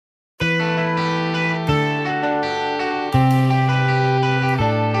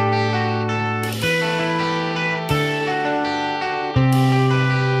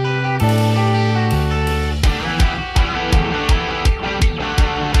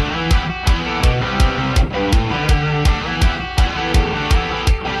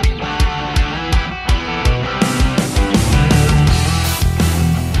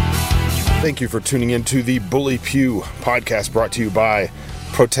Thank you for tuning in to the Bully Pew podcast, brought to you by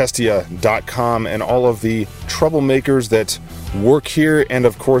Protestia.com and all of the troublemakers that work here, and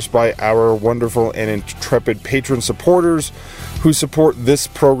of course by our wonderful and intrepid patron supporters who support this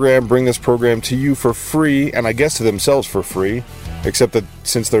program, bring this program to you for free, and I guess to themselves for free, except that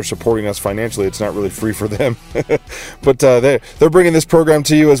since they're supporting us financially, it's not really free for them. But they're bringing this program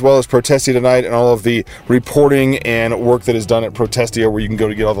to you, as well as Protestia Tonight and all of the reporting and work that is done at Protestia, where you can go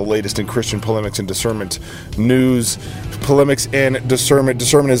to get all the latest in Christian polemics and discernment news. Polemics and discernment.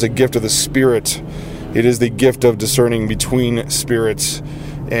 Discernment is a gift of the Spirit. It is the gift of discerning between spirits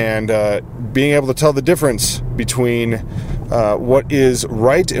and being able to tell the difference between what is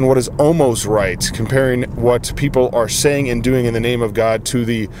right and what is almost right, comparing what people are saying and doing in the name of God to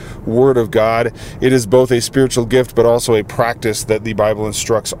the Word of God. It is both a spiritual gift but also a practice that the Bible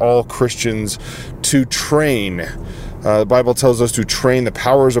instructs all Christians to train. The Bible tells us to train the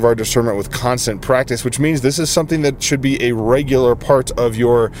powers of our discernment with constant practice, which means this is something that should be a regular part of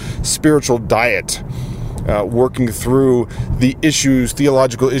your spiritual diet. Working through the issues,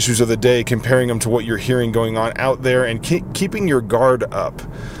 theological issues of the day, comparing them to what you're hearing going on out there, and keeping your guard up.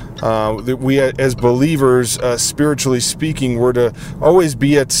 We, as believers, spiritually speaking, we're to always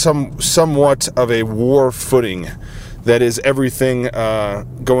be at somewhat of a war footing. That is everything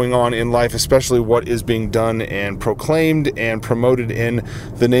going on in life, especially what is being done and proclaimed and promoted in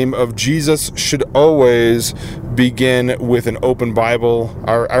the name of Jesus, should always begin with an open Bible.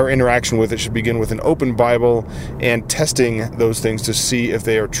 Our interaction with it should begin with an open Bible and testing those things to see if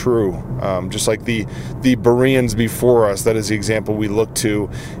they are true. Just like the Bereans before us, that is the example we look to.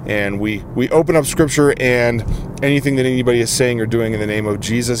 And we open up Scripture, and anything that anybody is saying or doing in the name of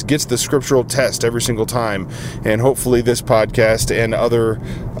Jesus gets the scriptural test every single time. And hopefully this podcast and other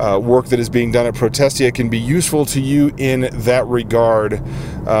work that is being done at Protestia can be useful to you in that regard.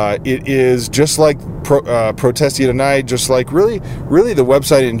 It is just like Protestia Tonight, just like really the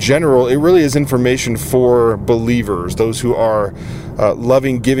website in general. It really is information for believers, those who are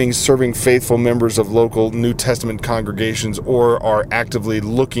loving, giving, serving, faithful members of local New Testament congregations, or are actively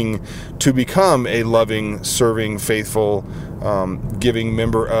looking to become a loving, serving, faithful, giving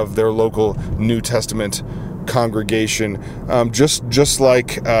member of their local New Testament congregation. Just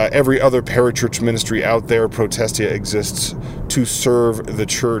like every other parachurch ministry out there, Protestia exists to serve the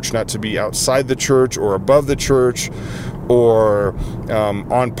church, not to be outside the church or above the church or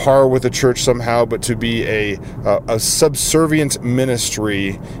on par with the church somehow, but to be a subservient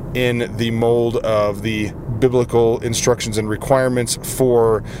ministry in the mold of the biblical instructions and requirements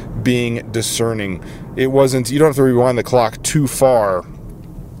for being discerning. You don't have to rewind the clock too far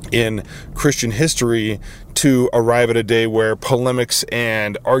in Christian history to arrive at a day where polemics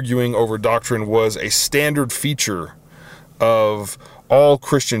and arguing over doctrine was a standard feature of all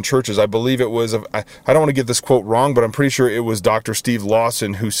Christian churches. I believe it was, I don't want to get this quote wrong, but I'm pretty sure it was Dr. Steve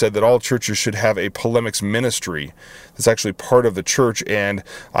Lawson who said that all churches should have a polemics ministry. That's actually part of the church, and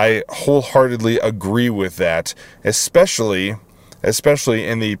I wholeheartedly agree with that, especially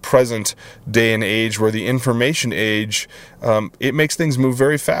in the present day and age, where the information age, it makes things move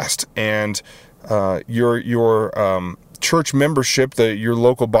very fast, and your church membership, your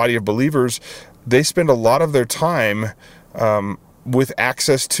local body of believers, they spend a lot of their time with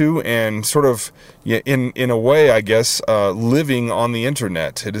access to and sort of, in a way, I guess, living on the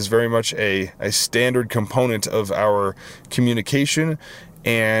internet. It is very much a standard component of our communication,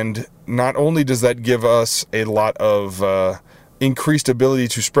 and not only does that give us a lot of increased ability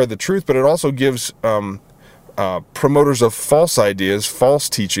to spread the truth, but it also gives promoters of false ideas, false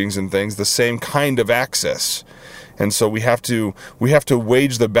teachings and things, the same kind of access. And so we have to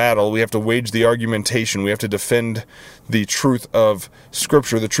wage the battle, we have to wage the argumentation, we have to defend the truth of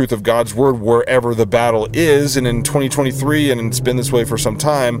Scripture, the truth of God's Word, wherever the battle is. And in 2023, and it's been this way for some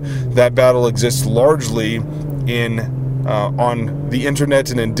time, that battle exists largely on the internet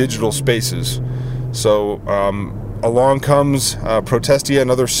and in digital spaces. So along comes Protestia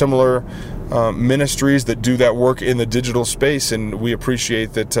and other similar ministries that do that work in the digital space, and we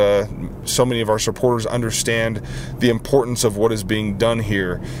appreciate that so many of our supporters understand the importance of what is being done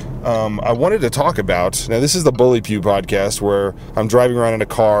here. I wanted to talk about, now this is the Bully Pew podcast, where I'm driving around in a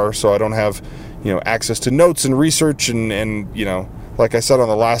car, so I don't have access to notes and research, and like I said on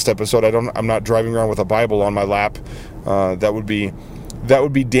the last episode, I'm not driving around with a Bible on my lap. That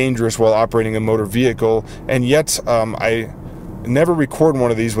would be dangerous while operating a motor vehicle, and yet I never record one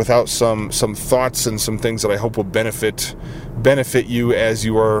of these without some thoughts and some things that I hope will benefit you as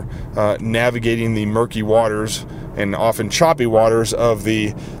you are navigating the murky waters and often choppy waters of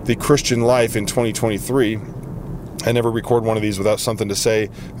the Christian life in 2023. I never record one of these without something to say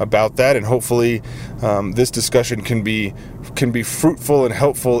about that, and hopefully this discussion can be fruitful and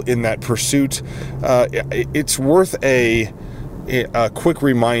helpful in that pursuit. It's worth a quick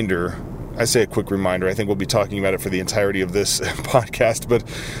reminder. I say a quick reminder. I think we'll be talking about it for the entirety of this podcast. But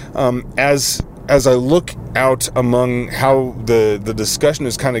as I look out among how the discussion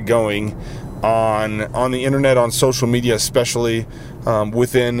is kind of going on the internet, on social media, especially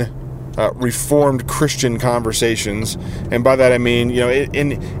within Reformed Christian conversations, and by that I mean,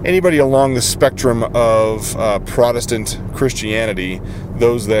 in anybody along the spectrum of Protestant Christianity,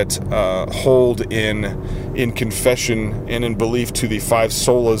 those that hold in confession and in belief to the 5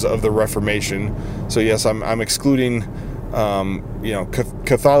 solas of the Reformation. So yes, I'm excluding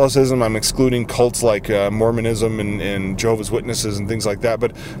Catholicism. I'm excluding cults like Mormonism and Jehovah's Witnesses and things like that.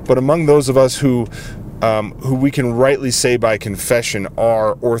 But among those of us who we can rightly say by confession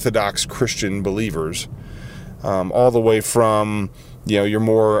are Orthodox Christian believers, all the way from your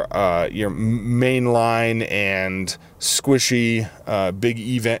more your mainline and squishy Big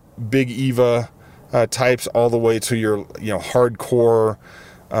Eva types, all the way to your hardcore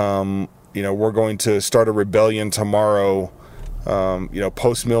we're going to start a rebellion tomorrow,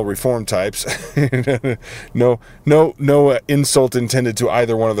 post-mill reform types. No insult intended to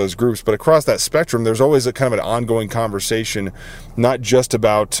either one of those groups, but across that spectrum, there's always a kind of an ongoing conversation, not just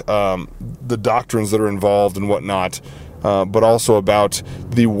about the doctrines that are involved and whatnot, but also about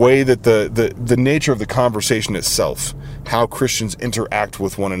the way that the nature of the conversation itself, how Christians interact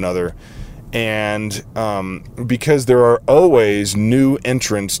with one another. And because there are always new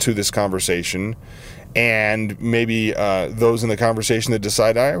entrants to this conversation, and maybe those in the conversation that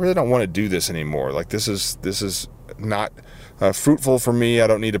decide, I really don't want to do this anymore. Like, this is not fruitful for me. I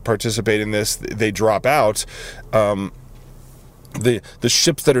don't need to participate in this. They drop out. The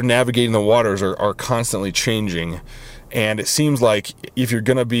ships that are navigating the waters are constantly changing. And it seems like if you're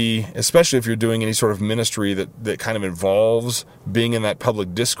going to be, especially if you're doing any sort of ministry that kind of involves being in that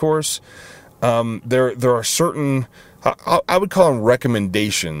public discourse, there are certain, I would call them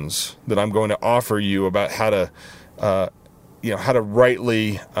recommendations that I'm going to offer you about how to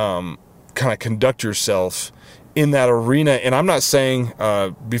rightly kind of conduct yourself in that arena. And I'm not saying,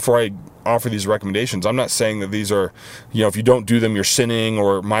 before I offer these recommendations, I'm not saying that these are, if you don't do them, you're sinning,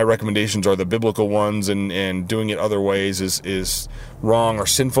 or my recommendations are the biblical ones and doing it other ways is wrong or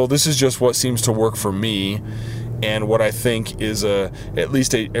sinful. This is just what seems to work for me, and what I think is at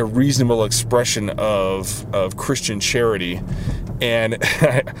least a reasonable expression of Christian charity. And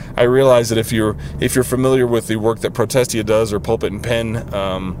I realize that if you're familiar with the work that Protestia does, or Pulpit and Pen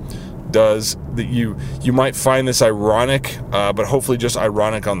does, that you might find this ironic, but hopefully just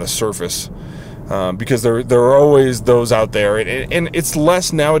ironic on the surface, because there are always those out there, and it's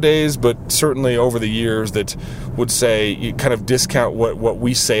less nowadays, but certainly over the years, that would say, you kind of discount what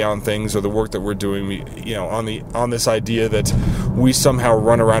we say on things or the work that we're doing, on this idea that we somehow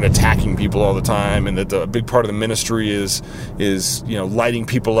run around attacking people all the time, and that a big part of the ministry is lighting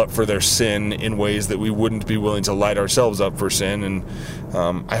people up for their sin in ways that we wouldn't be willing to light ourselves up for sin. And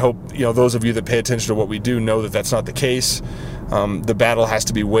I hope those of you that pay attention to what we do know that that's not the case. The battle has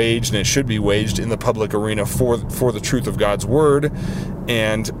to be waged, and it should be waged in the public arena for the truth of God's word,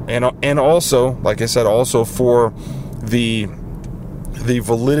 and also, like I said, also for the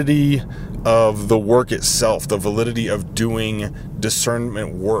validity of the work itself, the validity of doing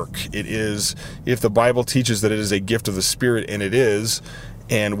discernment work. It is, if the Bible teaches that it is a gift of the Spirit, and it is,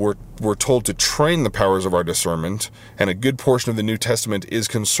 and we're told to train the powers of our discernment, and a good portion of the New Testament is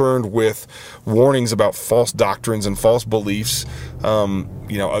concerned with warnings about false doctrines and false beliefs.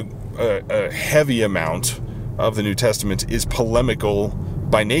 A heavy amount of the New Testament is polemical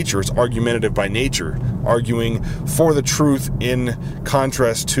by nature. It's argumentative by nature, arguing for the truth in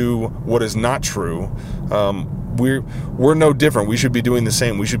contrast to what is not true. We're no different. We should be doing the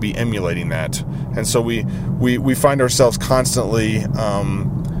same. We should be emulating that. And so we find ourselves constantly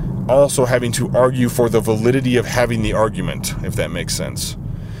also having to argue for the validity of having the argument, if that makes sense.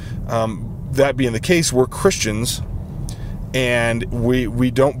 That being the case, we're Christians, and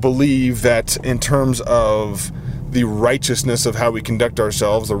we don't believe that in terms of the righteousness of how we conduct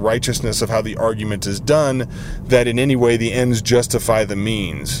ourselves, the righteousness of how the argument is done, that in any way the ends justify the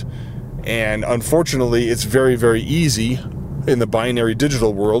means. And unfortunately, it's very, very easy in the binary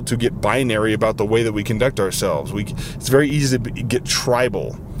digital world to get binary about the way that we conduct ourselves. It's very easy to get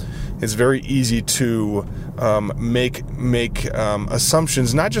tribal. It's very easy to make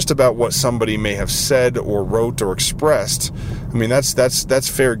assumptions, not just about what somebody may have said or wrote or expressed. I mean, that's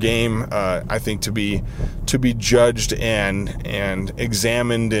fair game. I think to be judged and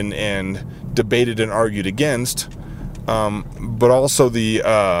examined and debated and argued against. but also the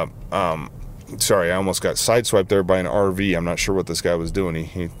sorry, I almost got sideswiped there by an RV. I'm not sure what this guy was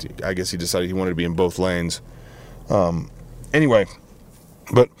doing. I guess he decided he wanted to be in both lanes. Anyway,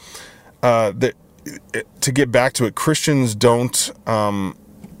 but to get back to it, Christians don't.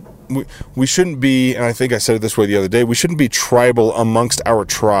 We shouldn't be, and I think I said it this way the other day, we shouldn't be tribal amongst our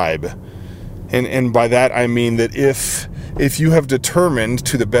tribe. And by that I mean that if you have determined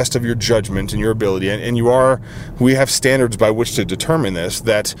to the best of your judgment and your ability, and we have standards by which to determine this,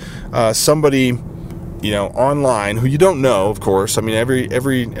 that somebody, online, who you don't know, of course. I mean,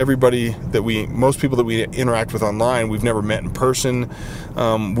 everybody most people that we interact with online, we've never met in person.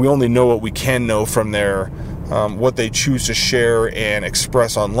 We only know what we can know from their what they choose to share and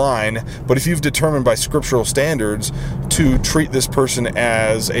express online. But if you've determined by scriptural standards to treat this person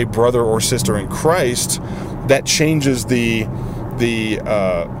as a brother or sister in Christ, that changes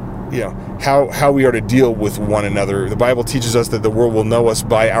how we are to deal with one another. The Bible teaches us that the world will know us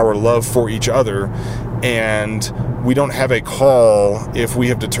by our love for each other, and we don't have a call, if we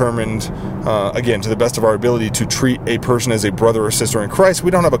have determined, again, to the best of our ability, to treat a person as a brother or sister in Christ.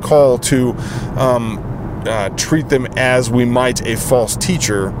 We don't have a call to treat them as we might a false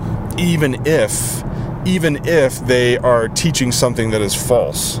teacher, even if they are teaching something that is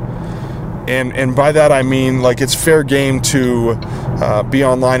false. And by that I mean, like, it's fair game to be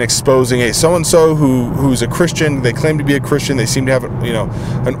online exposing a so-and-so who's a Christian. They claim to be a Christian. They seem to have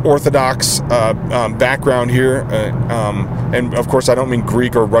an Orthodox background here. And of course I don't mean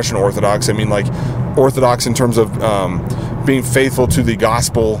Greek or Russian Orthodox. I mean like Orthodox in terms of being faithful to the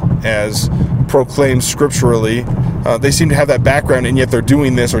gospel as proclaimed scripturally. They seem to have that background, and yet they're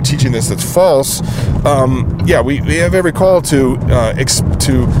doing this or teaching this that's false. We have every call to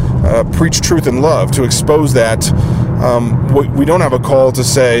preach truth and love, to expose that. We don't have a call to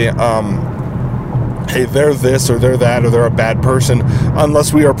say, hey, they're this or they're that or they're a bad person,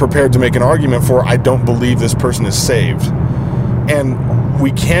 unless we are prepared to make an argument for, I don't believe this person is saved. And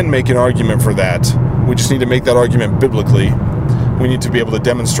we can make an argument for that. We just need to make that argument biblically. We need to be able to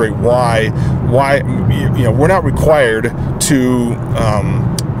demonstrate why we're not required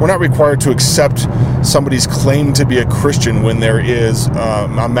to accept somebody's claim to be a Christian when there is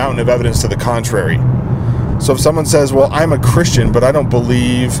a mountain of evidence to the contrary. So if someone says, well, I'm a Christian, but I don't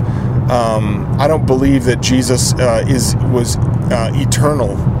believe that Jesus was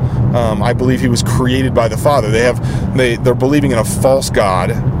eternal. I believe he was created by the Father. They're believing in a false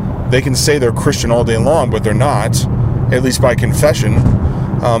God. They can say they're Christian all day long, but they're not. At least by confession,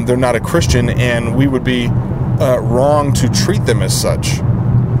 they're not a Christian, and we would be wrong to treat them as such.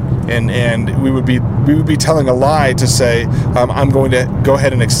 And we would be telling a lie to say, I'm going to go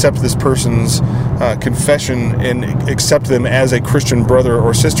ahead and accept this person's confession and accept them as a Christian brother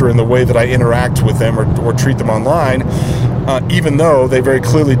or sister in the way that I interact with them or treat them online, even though they very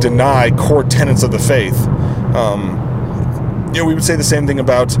clearly deny core tenets of the faith. We would say the same thing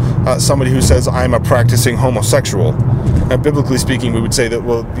about somebody who says, I'm a practicing homosexual. Now, biblically speaking, we would say that,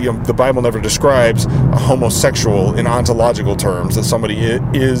 the Bible never describes a homosexual in ontological terms, that somebody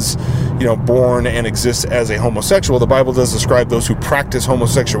is, born and exists as a homosexual. The Bible does describe those who practice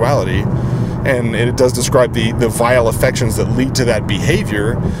homosexuality, and it does describe the vile affections that lead to that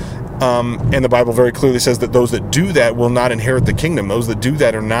behavior. And the Bible very clearly says that those that do that will not inherit the kingdom. Those that do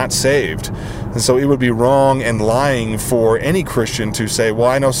that are not saved. And so it would be wrong and lying for any Christian to say, well,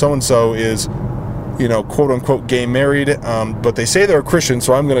 I know so-and-so is, quote-unquote gay married, but they say they're a Christian,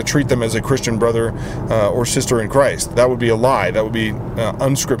 so I'm going to treat them as a Christian brother or sister in Christ. That would be a lie. That would be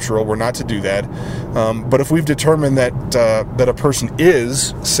unscriptural. We're not to do that. But if we've determined that a person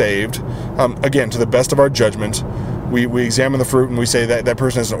is saved, again, to the best of our judgment, we examine the fruit and we say that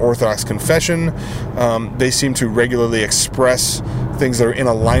person has an Orthodox confession. They seem to regularly express things that are in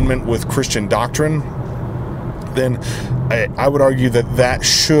alignment with Christian doctrine. Then I would argue that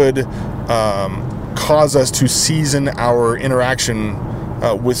should cause us to season our interaction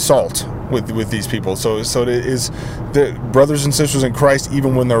with salt with these people. So it is the brothers and sisters in Christ,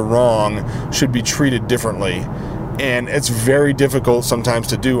 even when they're wrong, should be treated differently. And it's very difficult sometimes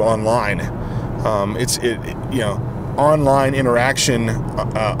to do online. Online interaction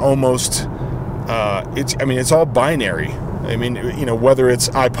it's all binary. I mean, whether it's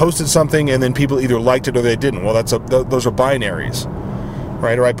I posted something and then people either liked it or they didn't. Well, those are binaries,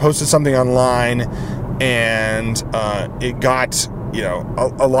 right? Or I posted something online and it got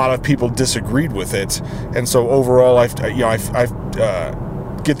a lot of people disagreed with it, and so overall I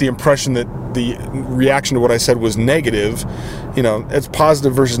get the impression that the reaction to what I said was negative. It's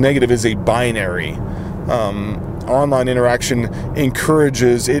positive versus negative is a binary. Online interaction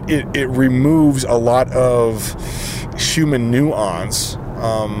encourages it removes a lot of human nuance,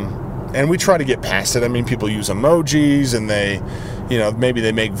 and we try to get past it. I mean, people use emojis, and they, maybe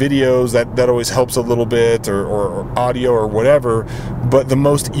they make videos. That always helps a little bit, or audio or whatever. But the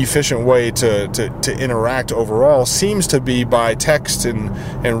most efficient way to interact overall seems to be by text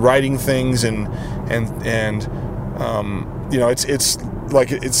and writing things, and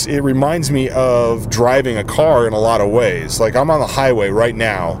it reminds me of driving a car in a lot of ways. Like, I'm on the highway right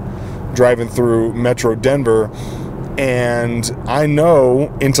now, driving through Metro Denver, and I know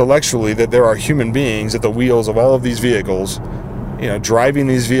intellectually that there are human beings at the wheels of all of these vehicles, driving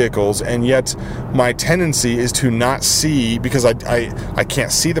these vehicles, and yet my tendency is to not see, because I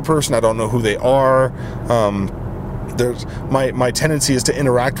can't see the person, I don't know who they are. My tendency is to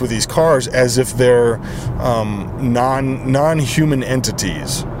interact with these cars as if they're non-human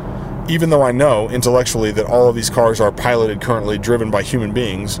entities, even though I know intellectually that all of these cars are piloted, currently driven by human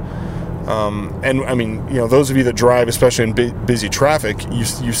beings. And I mean, those of you that drive, especially in busy traffic, you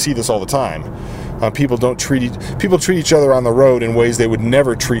see this all the time. People treat each other on the road in ways they would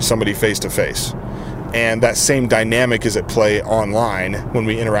never treat somebody face to face. And that same dynamic is at play online when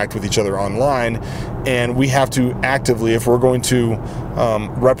we interact with each other online. And we have to actively, if we're going to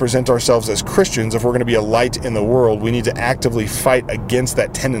represent ourselves as Christians, if we're going to be a light in the world, we need to actively fight against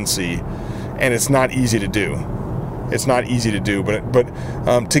that tendency. And it's not easy to do. It's not easy to do, but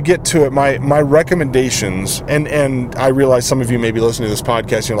to get to it, my recommendations, and I realize some of you may be listening to this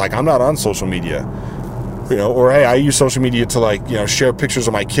podcast and you're like, I'm not on social media, or hey, I use social media to share pictures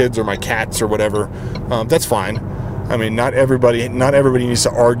of my kids or my cats or whatever. That's fine. I mean, not everybody needs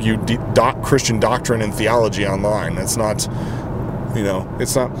to argue Christian doctrine and theology online. That's not,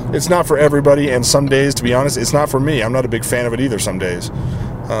 it's not for everybody. And some days, to be honest, it's not for me. I'm not a big fan of it either some days.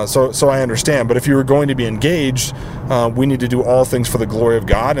 So I understand, but if you were going to be engaged, we need to do all things for the glory of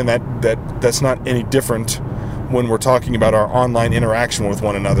God, and that's not any different when we're talking about our online interaction with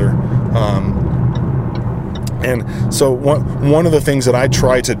one another. And so one of the things that I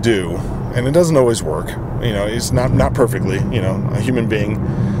try to do, and it doesn't always work, it's not perfectly, a human being,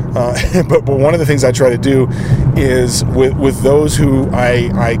 but one of the things I try to do is with those who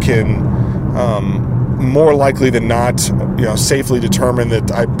I can more likely than not, safely determine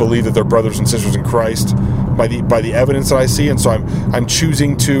that I believe that they're brothers and sisters in Christ by the evidence that I see, and so I'm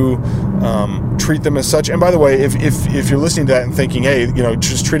choosing to treat them as such. And by the way, if you're listening to that and thinking, hey,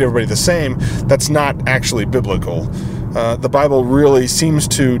 just treat everybody the same, that's not actually biblical. The Bible really seems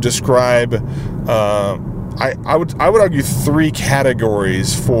to describe, I would argue, 3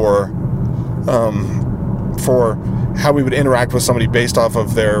 categories for how we would interact with somebody based off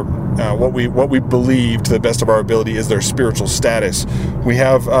of their what we believe to the best of our ability is their spiritual status. We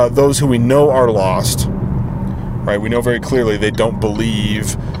have those who we know are lost, right? We know very clearly they don't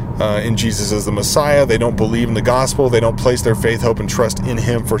believe in Jesus as the Messiah. They don't believe in the gospel. They don't place their faith, hope, and trust in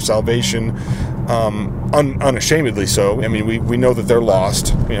Him for salvation, unashamedly so. I mean, we know that they're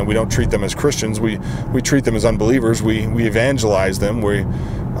lost. We don't treat them as Christians. We treat them as unbelievers. We evangelize them.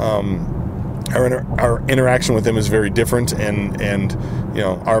 Our interaction with them is very different, and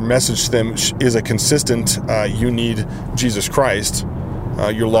our message to them is a consistent, you need Jesus Christ.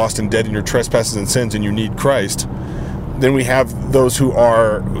 You're lost and dead in your trespasses and sins, and you need Christ. Then we have those who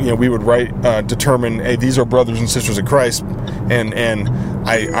are, we would determine, hey, these are brothers and sisters in Christ, and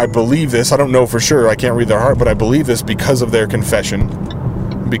I believe this. I don't know for sure. I can't read their heart, but I believe this because of their confession,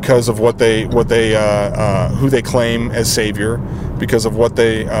 because of who they claim as Savior, because of what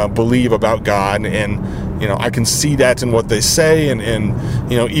they believe about God, and I can see that in what they say, and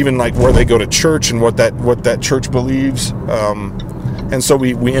even like where they go to church and what that church believes. And so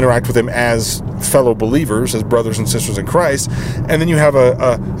we interact with them as fellow believers, as brothers and sisters in Christ. And then you have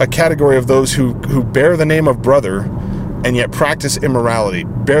a category of those who bear the name of brother and yet practice immorality,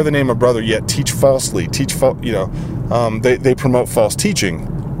 bear the name of brother yet teach falsely, they promote false teaching.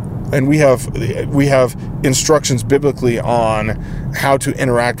 And we have instructions biblically on how to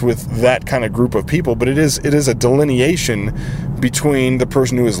interact with that kind of group of people, but it is a delineation between the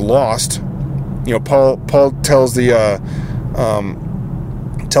person who is lost. Paul tells the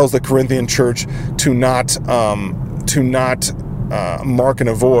Corinthian church to not mark and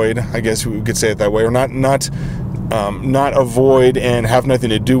avoid, I guess we could say it that way, or not avoid and have nothing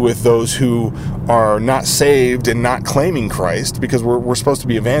to do with those who are not saved and not claiming Christ, because we're supposed to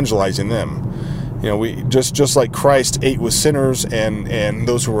be evangelizing them. We just like Christ ate with sinners and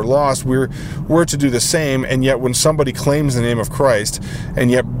those who were lost, we're to do the same. And yet when somebody claims the name of Christ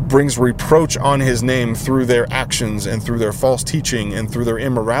and yet brings reproach on His name through their actions and through their false teaching and through their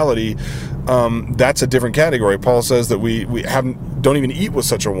immorality, that's a different category. Paul says that we haven't, don't even eat with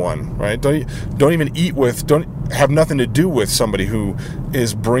such a one, right? Don't have nothing to do with somebody who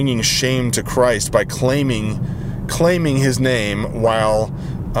is bringing shame to Christ by claiming his name while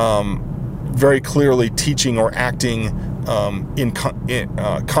very clearly teaching or acting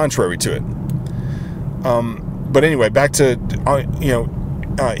contrary to it. But anyway, back to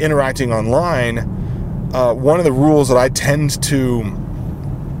interacting online. One of the rules that I tend to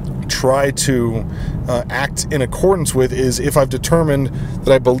try to act in accordance with is, if I've determined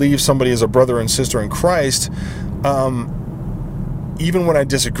that I believe somebody is a brother and sister in Christ, even when I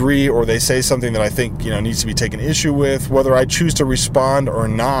disagree or they say something that I think needs to be taken issue with, whether I choose to respond or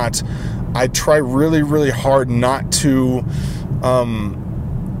not, I try really, really hard not to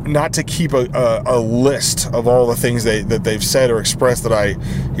keep a list of all the things that they've said or expressed that I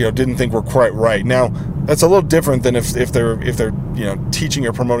didn't think were quite right. Now, that's a little different than if they're teaching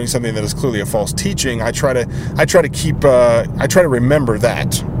or promoting something that is clearly a false teaching. I try to remember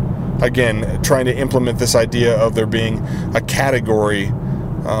that. Again, trying to implement this idea of there being a category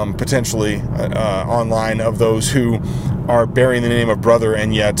potentially online of those who are bearing the name of brother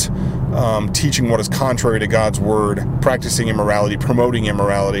and yet teaching what is contrary to God's word, practicing immorality, promoting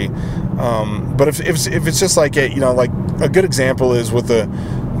immorality. But if it's just like a good example is with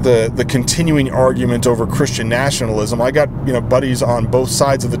the continuing argument over Christian nationalism. I got buddies on both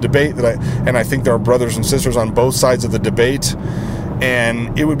sides of the debate and I think there are brothers and sisters on both sides of the debate.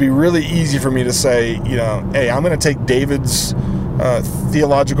 And it would be really easy for me to say, hey, I'm going to take David's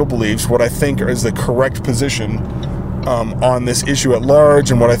theological beliefs, what I think is the correct position on this issue at large,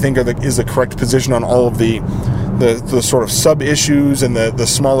 and what I think is the correct position on all of the sort of sub-issues and the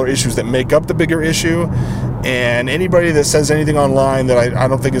smaller issues that make up the bigger issue. And anybody that says anything online that I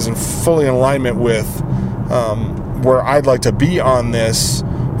don't think is fully in alignment with where I'd like to be on this,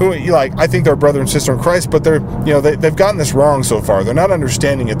 I think they're brother and sister in Christ, but they've gotten this wrong so far. They're not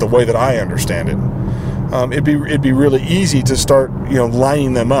understanding it the way that I understand it. It'd be really easy to start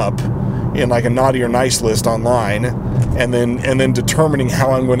lining them up in like a naughty or nice list online, and then determining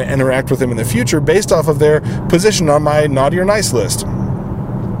how I'm going to interact with them in the future based off of their position on my naughty or nice list.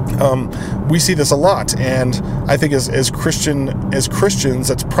 We see this a lot, and I think as Christians,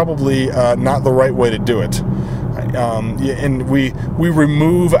 that's probably not the right way to do it. And we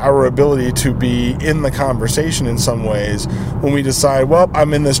remove our ability to be in the conversation in some ways when we decide, well,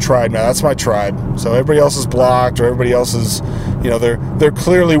 I'm in this tribe now. That's my tribe. So everybody else is blocked, or everybody else is, they're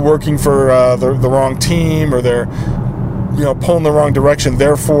clearly working for the wrong team, or they're pulling the wrong direction.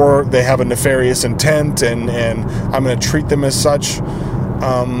 Therefore, they have a nefarious intent, and I'm going to treat them as such.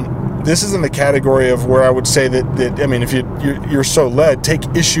 This is in the category of where I would say that I mean, if you're so led, take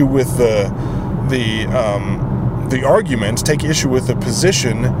issue with the argument, take issue with the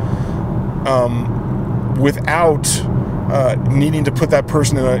position, without needing to put that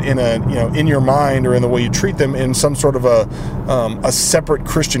person in your mind or in the way you treat them in some sort of a separate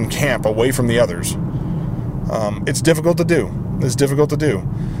Christian camp away from the others. It's difficult to do.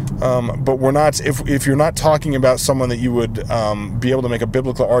 But we're not. If you're not talking about someone that you would be able to make a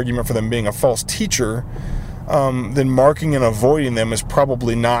biblical argument for them being a false teacher, then marking and avoiding them is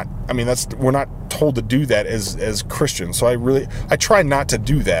probably not. I mean, we're not told to do that as Christians. So I try not to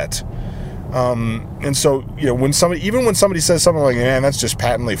do that. And so when somebody says something like, "Man, that's just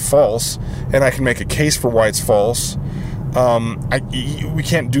patently false," and I can make a case for why it's false, we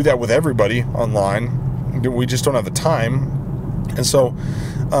can't do that with everybody online. We just don't have the time. And so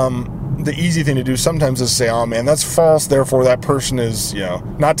the easy thing to do sometimes is say, "Oh man, that's false. Therefore, that person is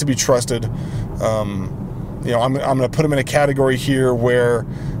not to be trusted." I'm going to put them in a category here where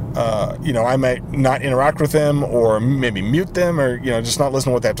I might not interact with them, or maybe mute them, or just not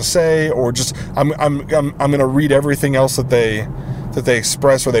listen to what they have to say, or just I'm going to read everything else that they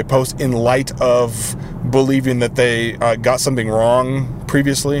express or they post in light of believing that they got something wrong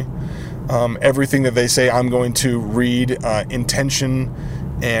previously. Everything that they say, I'm going to read intention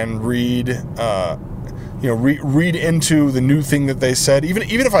and read into the new thing that they said. Even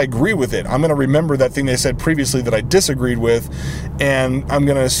if I agree with it, I'm going to remember that thing they said previously that I disagreed with, and I'm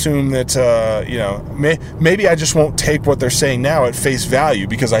going to assume that maybe I just won't take what they're saying now at face value,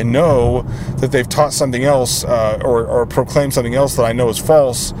 because I know that they've taught something else or proclaimed something else that I know is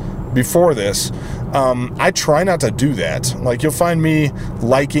false before this. I try not to do that. Like, you'll find me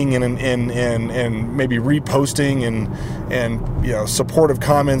liking and maybe reposting and supportive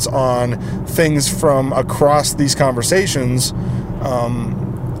comments on things from across these conversations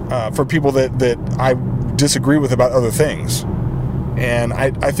for people that I disagree with about other things. And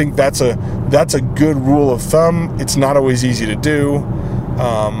I think that's a good rule of thumb. It's not always easy to do.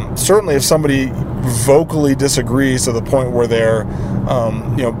 Certainly if somebody vocally disagrees to the point where they're,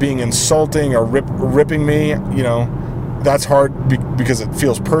 being insulting or ripping me, that's hard because it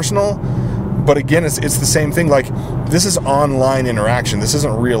feels personal. But again, it's the same thing. Like, this is online interaction. This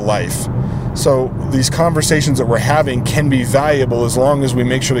isn't real life. So these conversations that we're having can be valuable as long as we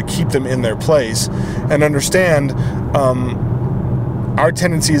make sure to keep them in their place and understand our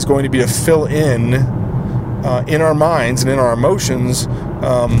tendency is going to be to fill in our minds and in our emotions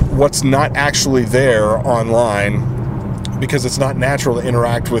what's not actually there online, because it's not natural to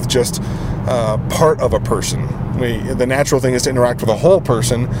interact with just part of a person. The natural thing is to interact with a whole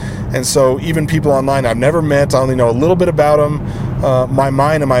person. And so even people online I've never met, I only know a little bit about them, my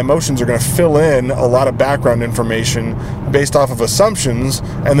mind and my emotions are going to fill in a lot of background information based off of assumptions,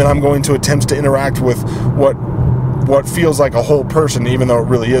 and then I'm going to attempt to interact with what feels like a whole person, even though it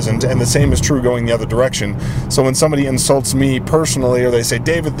really isn't. And the same is true going the other direction. So when somebody insults me personally, or they say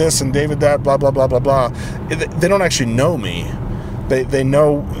David this and David that, blah blah blah blah blah, they don't actually know me. They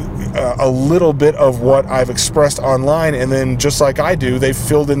know a little bit of what I've expressed online, and then just like I do, they've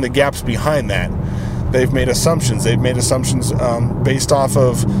filled in the gaps behind that. They've made assumptions. They've made assumptions based off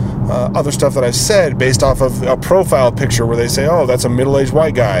of other stuff that I've said, based off of a profile picture where they say, oh, that's a middle-aged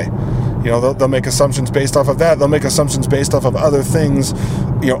white guy. They'll make assumptions based off of that. They'll make assumptions based off of other things,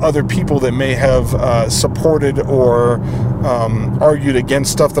 other people that may have supported or argued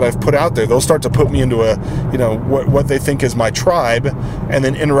against stuff that I've put out there. They'll start to put me into what they think is my tribe, and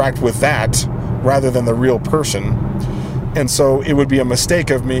then interact with that rather than the real person. And so it would be a mistake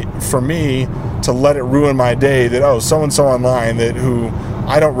for me to let it ruin my day that, so-and-so online who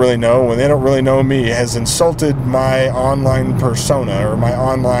I don't really know, and they don't really know me, has insulted my online persona or my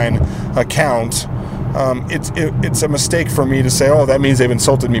online account. It's a mistake for me to say, that means they've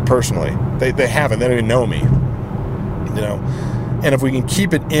insulted me personally. They haven't. They don't even know me. And if we can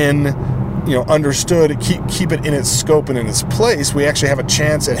keep it in, understood, keep it in its scope and in its place, we actually have a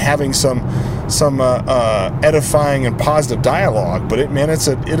chance at having some edifying and positive dialogue. But it's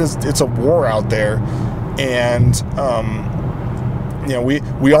a war out there, and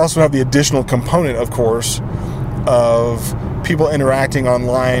we also have the additional component, of course, of people interacting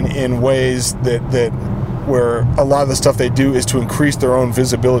online in ways that where a lot of the stuff they do is to increase their own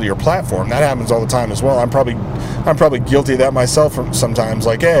visibility or platform. That happens all the time as well. I'm probably guilty of that myself sometimes.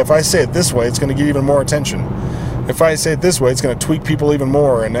 Like, hey, if I say it this way, it's going to get even more attention. If I say it this way, it's going to tweak people even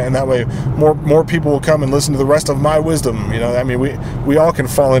more, and that way more people will come and listen to the rest of my wisdom. We all can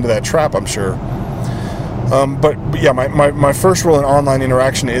fall into that trap, I'm sure. But yeah, my first rule in online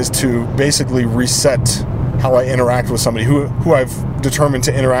interaction is to basically reset how I interact with somebody who I've determined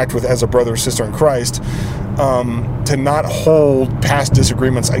to interact with as a brother or sister in Christ, to not hold past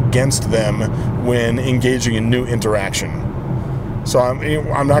disagreements against them when engaging in new interaction. So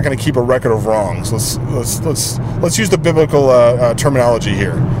I'm not going to keep a record of wrongs. Let's use the biblical terminology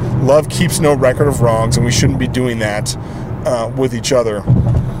here. Love keeps no record of wrongs, and we shouldn't be doing that with each other.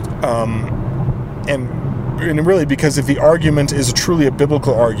 And really, because if the argument is truly a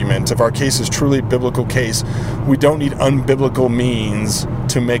biblical argument, if our case is truly a biblical case, we don't need unbiblical means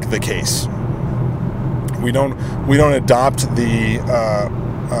to make the case. We don't adopt the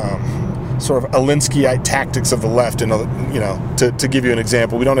sort of Alinskyite tactics of the left, to give you an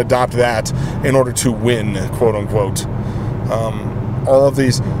example. We don't adopt that in order to win, quote unquote. All of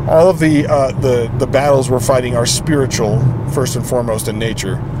the battles we're fighting are spiritual, first and foremost, in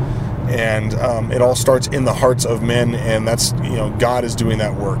nature. And it all starts in the hearts of men, and that's, God is doing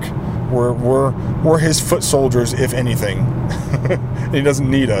that work. We're His foot soldiers, if anything. He doesn't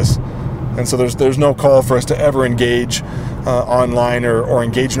need us, and so there's no call for us to ever engage online or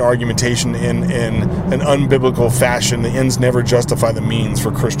engage in argumentation in an unbiblical fashion. The ends never justify the means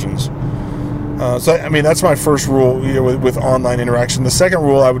for Christians. So that's my first rule with online interaction. The second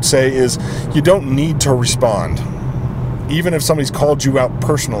rule I would say is you don't need to respond, even if somebody's called you out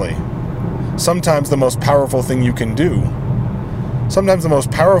personally. Sometimes the most powerful thing you can do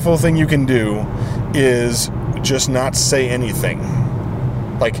is just not say anything.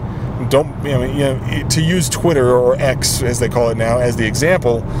 Like, to use Twitter, or X as they call it now, as the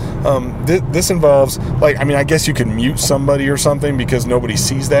example, this involves, I guess you can mute somebody or something because nobody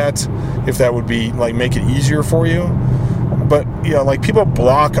sees that, if that would be make it easier for you. But people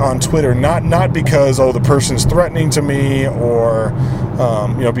block on Twitter not because the person's threatening to me, or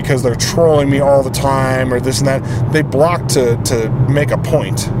because they're trolling me all the time, or this and that. They block to make a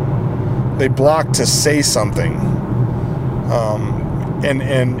point. They block to say something.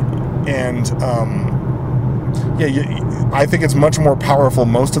 I think it's much more powerful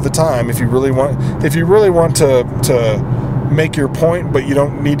most of the time if you really want to make your point, but you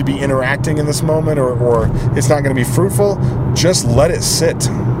don't need to be interacting in this moment, or it's not going to be fruitful, just let it sit.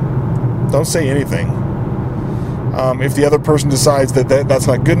 Don't say anything. If the other person decides that's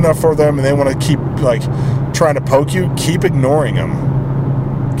not good enough for them and they want to keep like trying to poke you, keep ignoring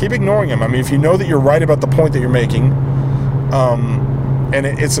them. Keep ignoring them. I mean, if you know that you're right about the point that you're making, and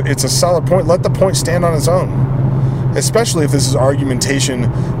it's a solid point, let the point stand on its own. Especially if this is argumentation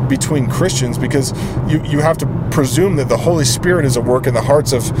between Christians, because you have to presume that the Holy Spirit is at work in the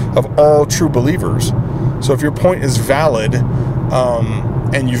hearts of all true believers. So if your point is valid,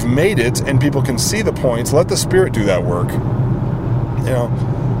 and you've made it and people can see the points, let the Spirit do that work.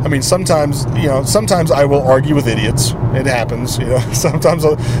 I mean, sometimes I will argue with idiots. It happens, sometimes,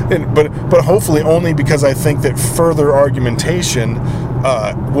 but hopefully only because I think that further argumentation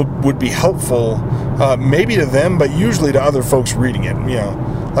would be helpful, maybe to them, but usually to other folks reading it.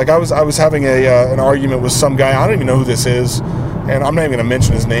 Like I was having an argument with some guy. I don't even know who this is, and I'm not even going to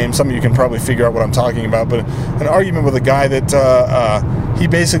mention his name. Some of you can probably figure out what I'm talking about. But an argument with a guy that he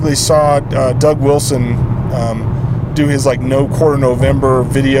basically saw Doug Wilson do his like No Quarter November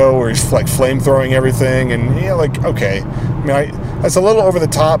video where he's like flamethrowing everything, and okay. I mean, it's a little over the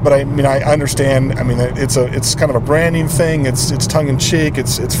top, but I understand. I mean, it's kind of a branding thing. It's tongue in cheek.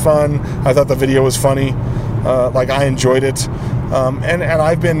 It's fun. I thought the video was funny. I enjoyed it. And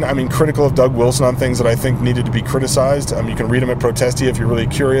I've been, critical of Doug Wilson on things that I think needed to be criticized. You can read them at Protestia if you're really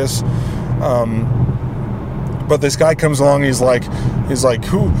curious. But this guy comes along, he's like,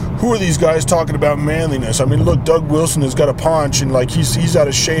 who are these guys talking about manliness? I mean, look, Doug Wilson has got a paunch and like he's out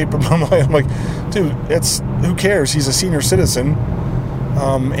of shape. I'm like, dude, who cares? He's a senior citizen.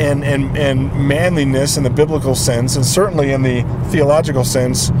 And manliness in the biblical sense, and certainly in the theological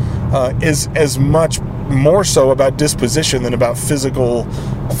sense, is as much more so about disposition than about physical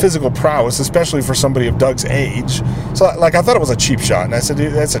prowess, especially for somebody of Doug's age. So, I thought it was a cheap shot, and I said,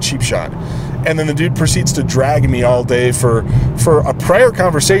 dude, that's a cheap shot. And then the dude proceeds to drag me all day for a prior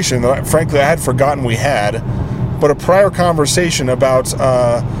conversation that, frankly, I had forgotten we had, but a prior conversation about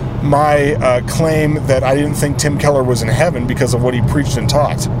my claim that I didn't think Tim Keller was in heaven because of what he preached and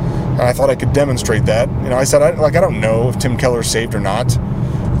taught. And I thought I could demonstrate that. I said, I don't know if Tim Keller's saved or not.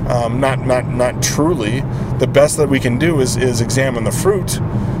 Not truly. The best that we can do is examine the fruit.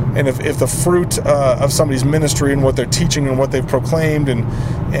 And if the fruit of somebody's ministry and what they're teaching and what they've proclaimed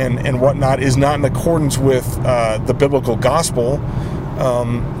and whatnot is not in accordance with the biblical gospel,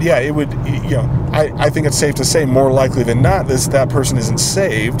 it would, I think it's safe to say more likely than not that person isn't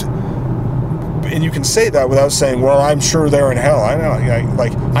saved. And you can say that without saying, well, I'm sure they're in hell. I know,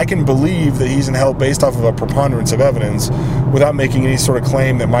 I can believe that he's in hell based off of a preponderance of evidence without making any sort of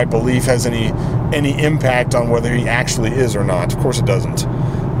claim that my belief has any impact on whether he actually is or not. Of course it doesn't.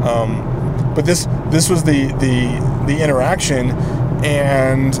 But this was the interaction,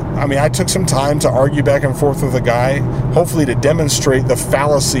 and I took some time to argue back and forth with the guy, hopefully to demonstrate the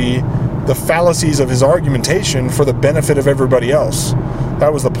fallacies of his argumentation for the benefit of everybody else.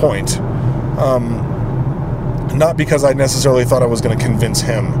 That was the point. Not because I necessarily thought I was going to convince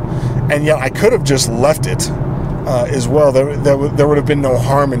him, and yet I could have just left it as well. There would have been no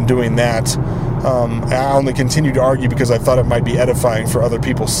harm in doing that. I only continued to argue because I thought it might be edifying for other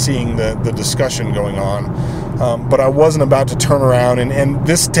people seeing the discussion going on. But I wasn't about to turn around, and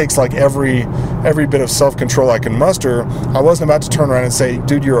this takes like every bit of self-control I can muster. I wasn't about to turn around and say,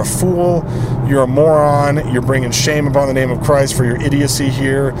 dude, you're a fool, you're a moron, you're bringing shame upon the name of Christ for your idiocy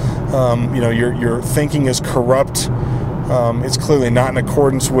here. Your thinking is corrupt. It's clearly not in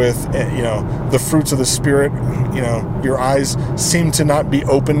accordance with, the fruits of the Spirit. Your eyes seem to not be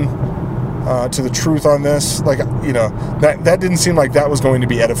open to the truth on this. That didn't seem like that was going to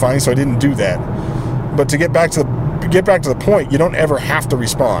be edifying, so I didn't do that. But to get back to the point, you don't ever have to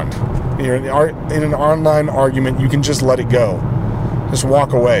respond. In an online argument, you can just let it go. Just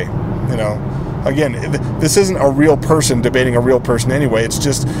walk away. Again, this isn't a real person debating a real person anyway. It's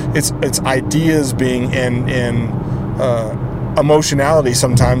just it's ideas being in emotionality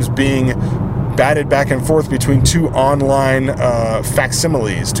sometimes being batted back and forth between two online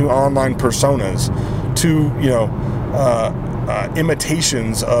facsimiles, two online personas, two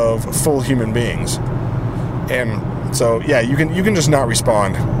imitations of full human beings. And so you can just not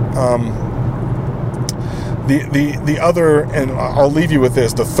respond. The other, and I'll leave you with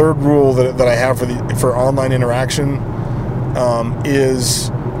this, the third rule that I have for online interaction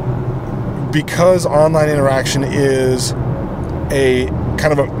is, because online interaction is a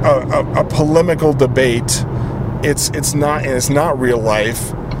kind of a polemical debate, it's not real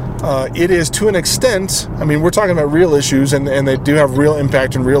life. It is to an extent. We're talking about real issues, and they do have real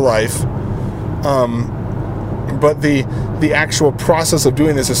impact in real life. But the actual process of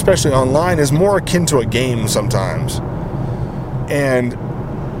doing this, especially online, is more akin to a game sometimes. And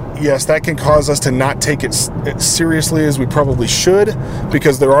yes, that can cause us to not take it seriously as we probably should,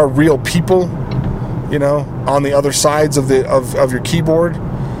 because there are real people, on the other sides of your keyboard,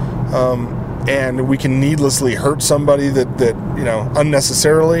 and we can needlessly hurt somebody that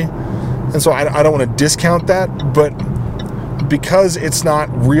unnecessarily. And so I don't want to discount that, but because it's not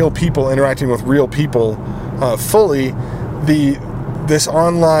real people interacting with real people fully, this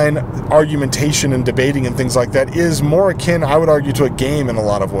online argumentation and debating and things like that is more akin, I would argue, to a game in a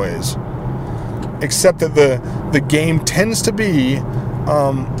lot of ways. Except that the game tends to be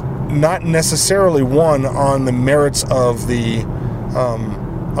not necessarily won on the merits of the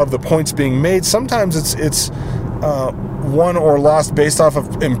points being made. Sometimes it's won or lost based off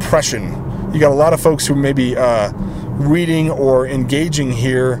of impression. You got a lot of folks who may be reading or engaging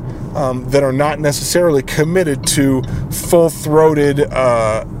here that are not necessarily committed to full-throated,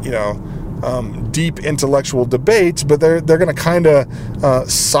 deep intellectual debates, but they're going to kind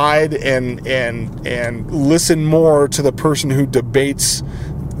of side and listen more to the person who debates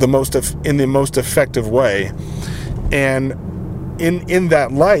in the most effective way. And in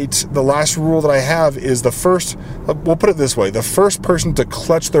that light, the last rule that I have is we'll put it this way: the first person to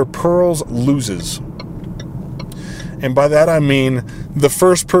clutch their pearls loses. And by that I mean the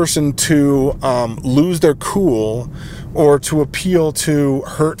first person to lose their cool or to appeal to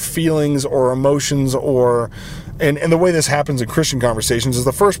hurt feelings or emotions, and the way this happens in Christian conversations is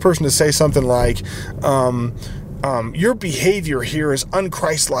the first person to say something like, your behavior here is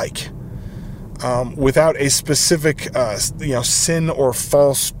unchristlike, without a specific sin or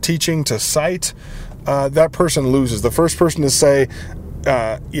false teaching to cite. That person loses. The first person to say,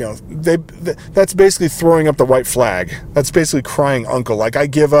 that's basically throwing up the white flag. That's basically crying uncle. Like, I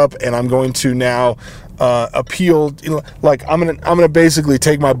give up and I'm going to now appeal. Like, I'm gonna basically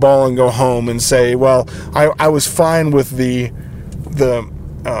take my ball and go home and say, well, I was fine with the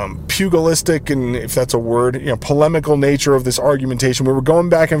pugilistic, and if that's a word, polemical nature of this argumentation. We were going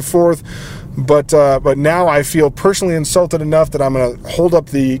back and forth, but now I feel personally insulted enough that I'm going to hold up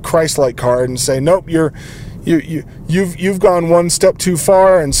the Christ-like card and say, nope, you've gone one step too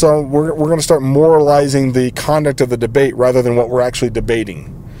far, and so we're going to start moralizing the conduct of the debate rather than what we're actually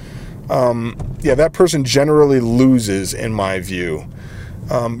debating. That person generally loses, in my view.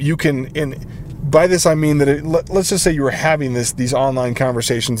 By this I mean that let's just say you were having these online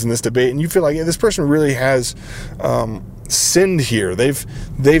conversations and this debate, and you feel like this person really has sinned here.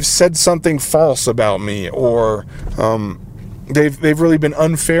 They've said something false about me, or they've really been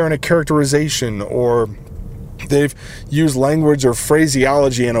unfair in a characterization, or they've used language or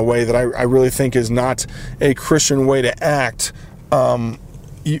phraseology in a way that I really think is not a Christian way to act.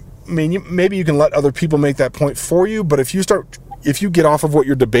 Maybe you can let other people make that point for you, but if you get off of what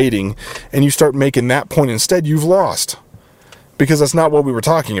you're debating and you start making that point instead, you've lost, because that's not what we were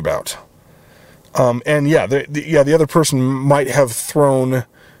talking about. The other person might have thrown,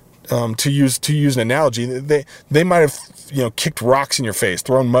 to use an analogy, they might have kicked rocks in your face,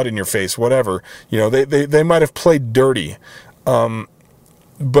 thrown mud in your face, whatever. They might have played dirty,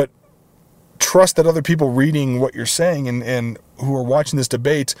 but trust that other people reading what you're saying and who are watching this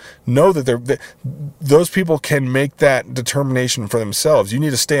debate know that those people can make that determination for themselves. You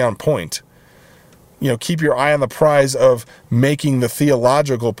need to stay on point. Keep your eye on the prize of making the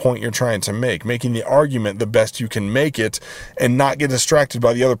theological point you're trying to make, making the argument the best you can make it, and not get distracted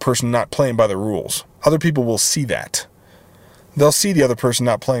by the other person not playing by the rules. Other people will see that. They'll see the other person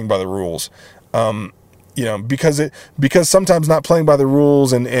not playing by the rules. Because sometimes not playing by the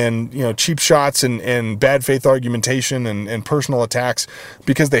rules and cheap shots and bad faith argumentation and personal attacks,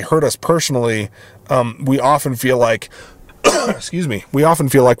 because they hurt us personally, we often feel like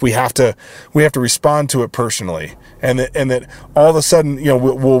we have to respond to it personally, and that all of a sudden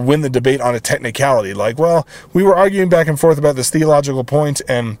we'll win the debate on a technicality, like, well, we were arguing back and forth about this theological point,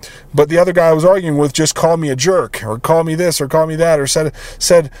 but the other guy I was arguing with just called me a jerk, or called me this, or called me that, or said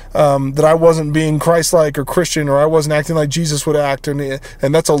that I wasn't being Christ-like or Christian, or I wasn't acting like Jesus would act, and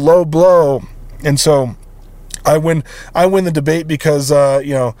that's a low blow, and so I win the debate because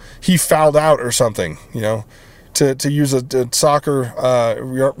he fouled out or something, To use a soccer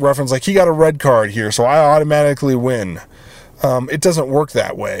reference, like, he got a red card here, so I automatically win. It doesn't work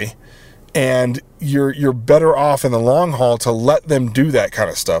that way, and you're better off in the long haul to let them do that kind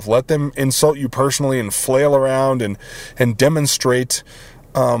of stuff. Let them insult you personally and flail around and demonstrate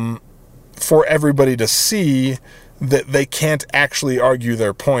for everybody to see that they can't actually argue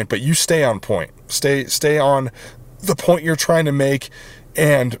their point, but you stay on point. Stay on the point you're trying to make,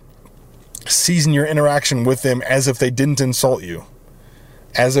 and season your interaction with them as if they didn't insult you,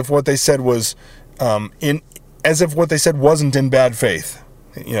 as if what they said was as if what they said wasn't in bad faith.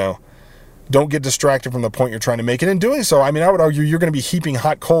 Don't get distracted from the point you're trying to make. And in doing so, I would argue you're going to be heaping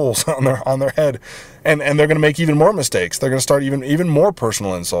hot coals on their head, and they're going to make even more mistakes. They're going to start even more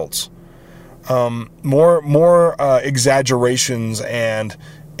personal insults, more exaggerations and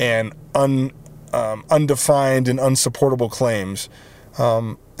undefined and unsupportable claims.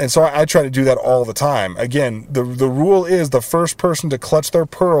 And so I try to do that all the time. Again, the rule is the first person to clutch their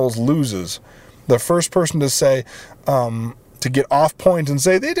pearls loses. The first person to say, to get off point and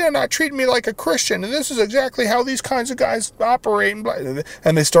say, they dare not treat me like a Christian, and this is exactly how these kinds of guys operate,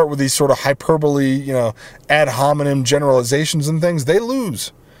 and they start with these sort of hyperbole, ad hominem generalizations and things, they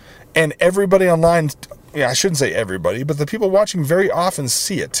lose. And everybody online, I shouldn't say everybody, but the people watching very often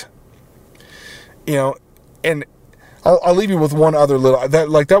see it. And I'll leave you with one other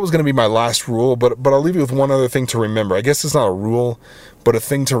that was going to be my last rule, but I'll leave you with one other thing to remember. I guess it's not a rule, but a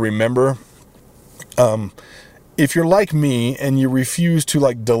thing to remember. If you're like me and you refuse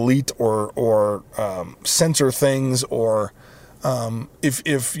to delete or censor things, or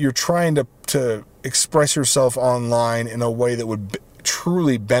if you're trying to express yourself online in a way that would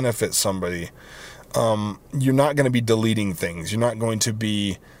truly benefit somebody, you're not going to be deleting things. You're not going to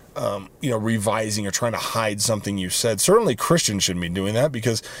be revising or trying to hide something you said. Certainly Christians shouldn't be doing that,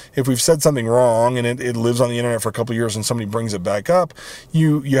 because if we've said something wrong and it lives on the internet for a couple of years and somebody brings it back up,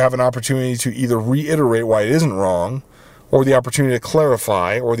 you have an opportunity to either reiterate why it isn't wrong, or the opportunity to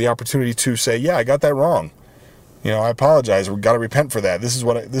clarify, or the opportunity to say, yeah, I got that wrong. I apologize. We've got to repent for that. This is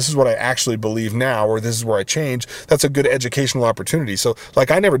what I actually believe now, or this is where I change. That's a good educational opportunity. So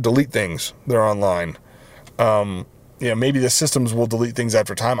I never delete things that are online. Maybe the systems will delete things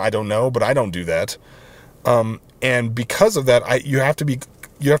after time. I don't know, but I don't do that. And because of that, you have to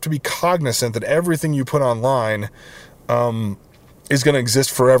be cognizant that everything you put online is going to exist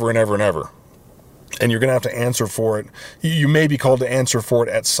forever and ever and ever. And you're going to have to answer for it. You may be called to answer for it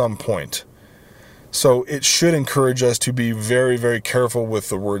at some point. So it should encourage us to be very, very careful with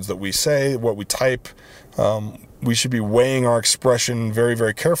the words that we say, what we type. We should be weighing our expression very,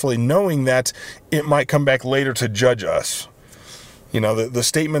 very carefully, knowing that it might come back later to judge us. The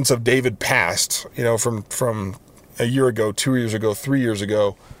statements of David past, from a year ago, 2 years ago, 3 years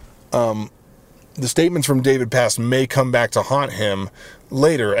ago, the statements from David past may come back to haunt him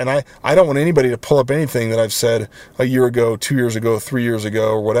later. And I don't want anybody to pull up anything that I've said a year ago, 2 years ago, 3 years ago,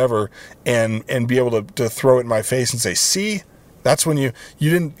 or whatever, and be able to throw it in my face and say, see, that's when you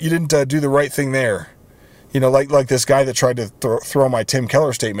didn't do the right thing there. Like this guy that tried to throw my Tim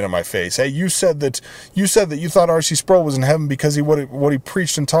Keller statement in my face. Hey, you said that you thought R.C. Sproul was in heaven because what he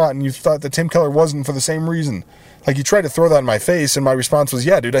preached and taught, and you thought that Tim Keller wasn't for the same reason. You tried to throw that in my face, and my response was,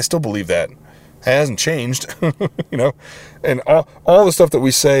 yeah, dude, I still believe that. It hasn't changed, And all the stuff that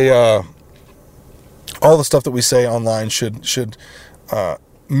we say, online should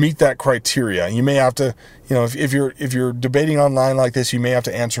meet that criteria. You may have to, if you're debating online like this, you may have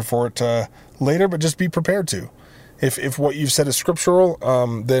to answer for it later, but just be prepared to. If what you've said is scriptural,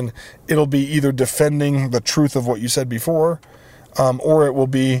 then it'll be either defending the truth of what you said before, or it will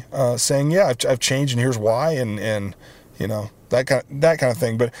be saying, yeah, I've changed and here's why, and that kind of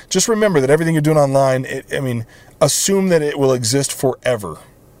thing. But just remember that everything you're doing online, assume that it will exist forever.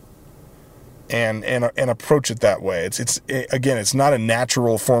 And approach it that way. It's not a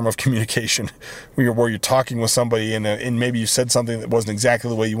natural form of communication where you're talking with somebody and maybe you said something that wasn't exactly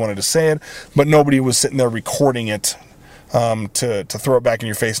the way you wanted to say it, but nobody was sitting there recording it to throw it back in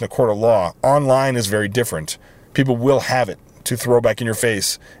your face in a court of law. Online is very different. People will have it to throw back in your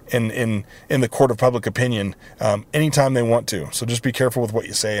face in the court of public opinion anytime they want to. So just be careful with what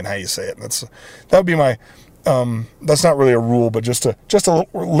you say and how you say it. That would be my. That's not really a rule, but just a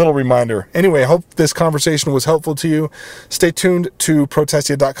little reminder. Anyway, I hope this conversation was helpful to you. Stay tuned to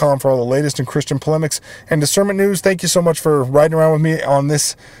Protestia.com for all the latest in Christian polemics and discernment news. Thank you so much for riding around with me on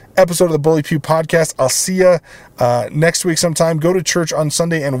this episode of the Bully Pew Podcast. I'll see you next week sometime. Go to church on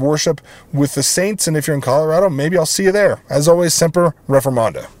Sunday and worship with the saints. And if you're in Colorado, maybe I'll see you there. As always, Semper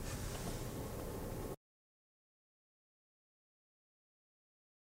Reformanda.